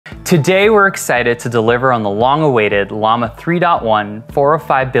Today we're excited to deliver on the long-awaited Llama 3.1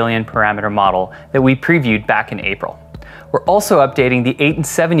 405 billion parameter model that we previewed back in April. We're also updating the 8 and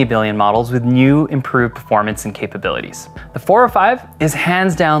 70 billion models with new improved performance and capabilities. The 405 is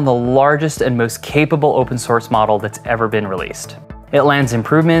hands down the largest and most capable open source model that's ever been released. It lands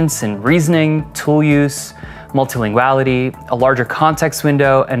improvements in reasoning, tool use, multilinguality, a larger context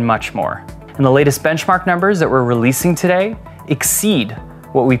window, and much more. And the latest benchmark numbers that we're releasing today exceed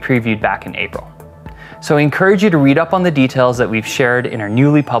what we previewed back in April. So I encourage you to read up on the details that we've shared in our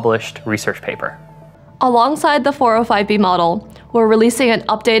newly published research paper. Alongside the 405B model, we're releasing an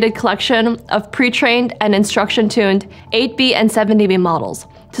updated collection of pre-trained and instruction-tuned 8B and 70B models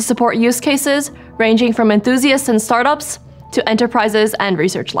to support use cases ranging from enthusiasts and startups to enterprises and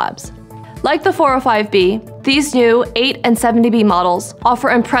research labs. Like the 405B, these new 8 and 70B models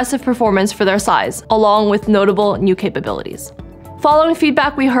offer impressive performance for their size, along with notable new capabilities. Following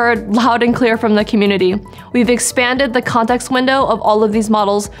feedback we heard loud and clear from the community, we've expanded the context window of all of these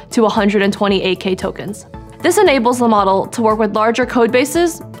models to 128K tokens. This enables the model to work with larger code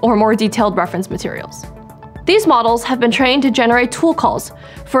bases or more detailed reference materials. These models have been trained to generate tool calls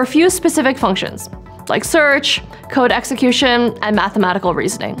for a few specific functions, like search, code execution, and mathematical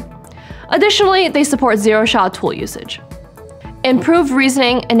reasoning. Additionally, they support zero-shot tool usage. Improved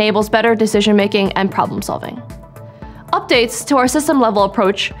reasoning enables better decision-making and problem-solving. Updates to our system-level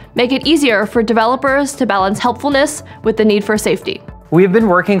approach make it easier for developers to balance helpfulness with the need for safety. We have been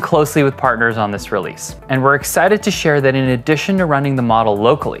working closely with partners on this release, and we're excited to share that in addition to running the model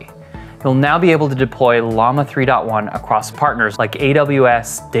locally, you'll now be able to deploy Llama 3.1 across partners like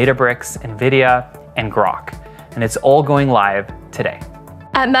AWS, Databricks, NVIDIA, and Grok, and it's all going live today.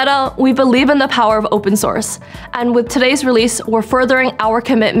 At Meta, we believe in the power of open source, and with today's release, we're furthering our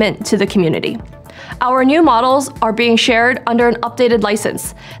commitment to the community. Our new models are being shared under an updated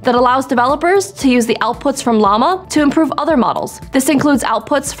license that allows developers to use the outputs from Llama to improve other models. This includes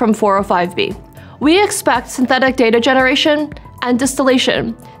outputs from 405B. We expect synthetic data generation and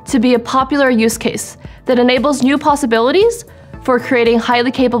distillation to be a popular use case that enables new possibilities for creating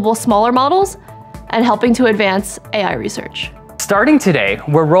highly capable smaller models and helping to advance AI research. Starting today,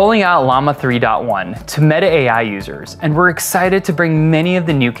 we're rolling out Llama 3.1 to Meta AI users, and we're excited to bring many of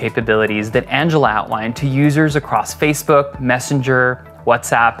the new capabilities that Angela outlined to users across Facebook, Messenger,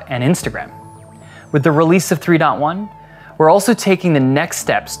 WhatsApp, and Instagram. With the release of 3.1, we're also taking the next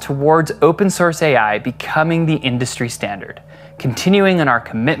steps towards open source AI becoming the industry standard, continuing on our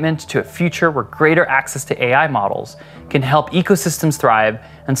commitment to a future where greater access to AI models can help ecosystems thrive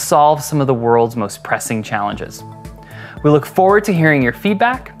and solve some of the world's most pressing challenges. We look forward to hearing your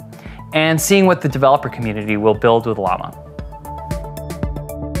feedback and seeing what the developer community will build with Llama.